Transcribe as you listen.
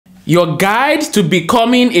your guide to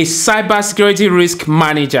becoming a cybersecurity risk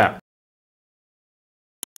manager.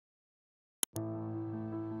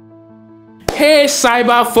 Hey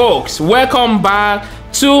cyber folks, welcome back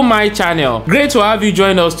to my channel. Great to have you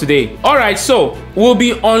join us today. Alright, so we'll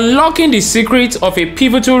be unlocking the secret of a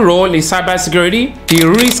pivotal role in cybersecurity, the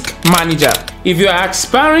risk manager. If you are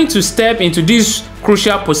aspiring to step into this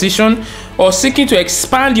crucial position or seeking to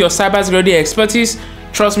expand your cybersecurity expertise,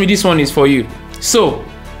 trust me, this one is for you. So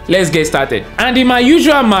let's get started. And in my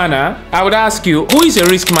usual manner, I would ask you, who is a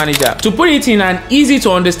risk manager? To put it in an easy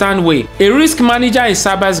to understand way, a risk manager in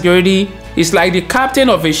cybersecurity is like the captain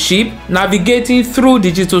of a ship navigating through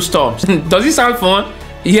digital storms. Does it sound fun?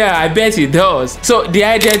 Yeah, I bet it does. So they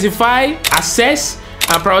identify, assess,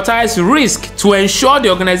 and prioritize risk to ensure the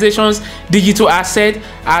organization's digital assets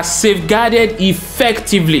are safeguarded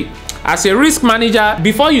effectively. As a risk manager,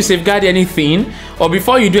 before you safeguard anything or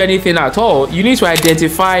before you do anything at all, you need to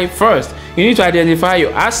identify first. You need to identify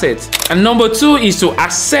your assets. And number two is to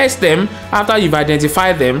assess them after you've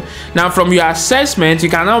identified them. Now from your assessment, you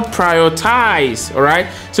can now prioritize, all right?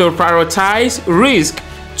 So prioritize risk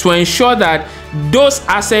to ensure that those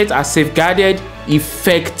assets are safeguarded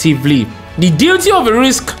effectively. The duty of a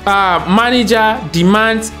risk manager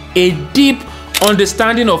demands a deep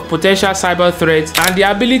understanding of potential cyber threats and the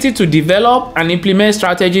ability to develop and implement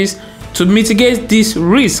strategies to mitigate this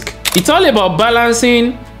risk. It's all about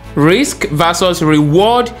balancing risk versus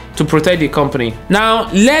reward to protect the company.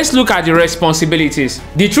 Now let's look at the responsibilities.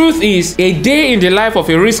 The truth is, a day in the life of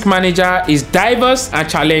a risk manager is diverse and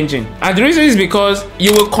challenging, and the reason is because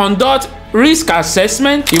you will conduct risk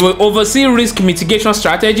assessment, you will oversee risk mitigation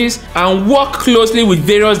strategies, and work closely with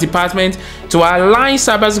various departments to align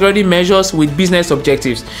cybersecurity measures with business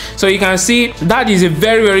objectives. So you can see that is a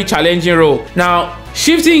very challenging role. Now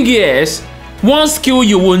shifting gears, one skill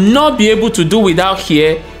you will not be able to do without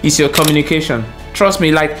here is your communication. Trust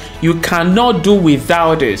me, like, you cannot do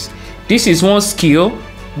without this. This is one skill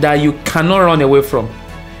that you cannot run away from.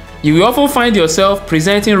 You will often find yourself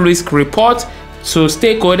presenting risk reports to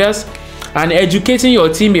stakeholders and educating your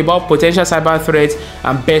team about potential cyber threats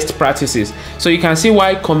and best practices. So you can see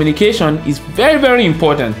why communication is very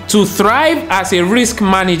important. To thrive as a risk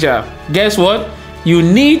manager, guess what? You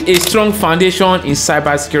need a strong foundation in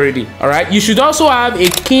cybersecurity. All right. You should also have a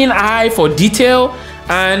keen eye for detail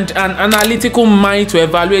and an analytical mind to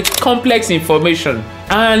evaluate complex information.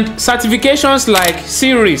 And certifications like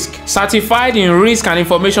C-Risk, Certified in Risk and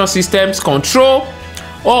Information Systems Control,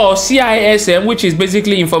 or CISM, which is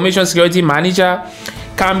basically Information Security Manager,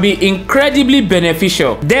 can be incredibly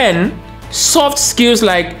beneficial. Then soft skills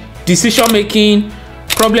like decision making,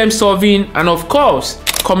 problem solving, and of course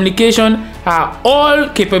communication are all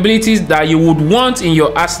capabilities that you would want in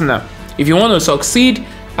your arsenal if you want to succeed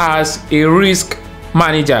as a risk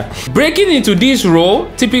manager. Breaking into this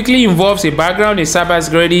role typically involves a background in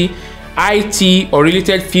cybersecurity, IT, or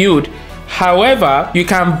related field. However, you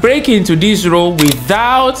can break into this role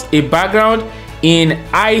without a background in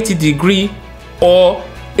IT degree or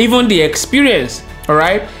even the experience. All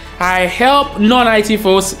right. I help non-IT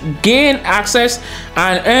folks gain access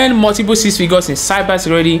and earn multiple six figures in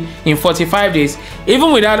cybersecurity in 45 days,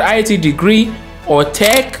 even without IT degree or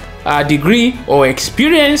tech degree or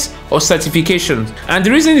experience or certifications. And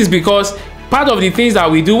the reason is because part of the things that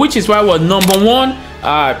we do, which is why we're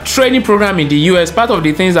 #1 training program in the US, part of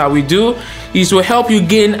the things that we do is to help you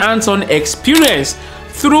gain hands-on experience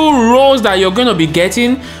through roles that you're going to be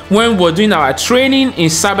getting when we're doing our training in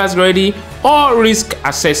cybersecurity or risk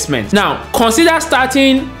assessment. Now, consider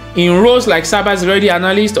starting in roles like cybersecurity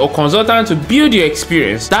analyst or consultant to build your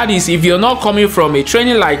experience. That is, if you're not coming from a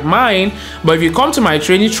training like mine, but if you come to my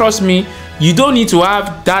training, trust me, you don't need to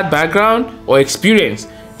have that background or experience.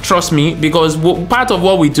 Trust me, because part of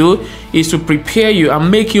what we do is to prepare you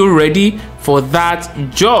and make you ready for that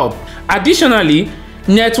job. Additionally,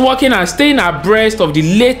 networking and staying abreast of the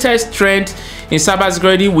latest trend in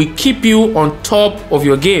cybersecurity will keep you on top of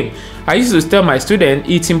your game. I used to tell my students,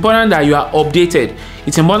 it's important that you are updated.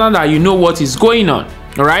 It's important that you know what is going on.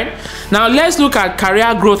 All right. Now let's look at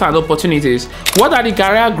career growth and opportunities. What are the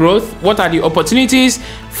career growth? What are the opportunities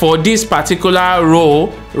for this particular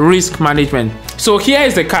role, risk management? So here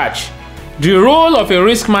is the catch. The role of a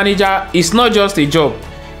risk manager is not just a job.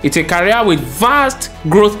 It's a career with vast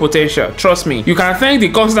growth potential. Trust me. You can thank the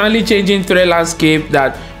constantly changing threat landscape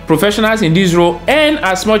that professionals in this role earn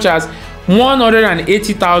as much as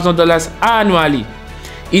 $180,000 annually.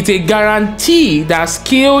 It's a guarantee that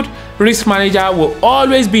skilled risk manager will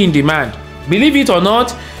always be in demand. Believe it or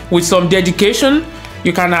not, with some dedication,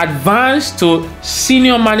 you can advance to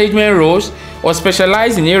senior management roles or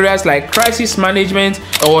specialize in areas like crisis management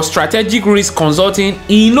or strategic risk consulting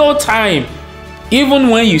in no time, even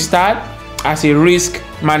when you start as a risk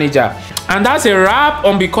manager. And that's a wrap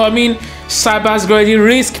on becoming cybersecurity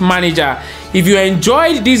risk manager. If you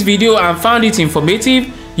enjoyed this video and found it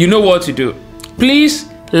informative, you know what to do. Please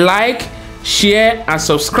like, share and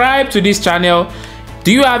subscribe to this channel.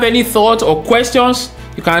 Do you have any thoughts or questions?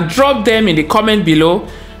 You can drop them in the comment below.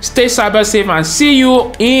 Stay cyber safe and see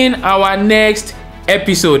you in our next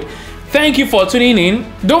episode. Thank you for tuning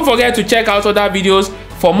in. Don't forget to check out other videos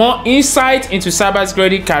for more insight into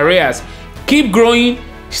cybersecurity careers. Keep growing,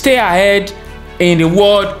 stay ahead in the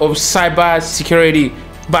world of cybersecurity.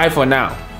 Bye for now.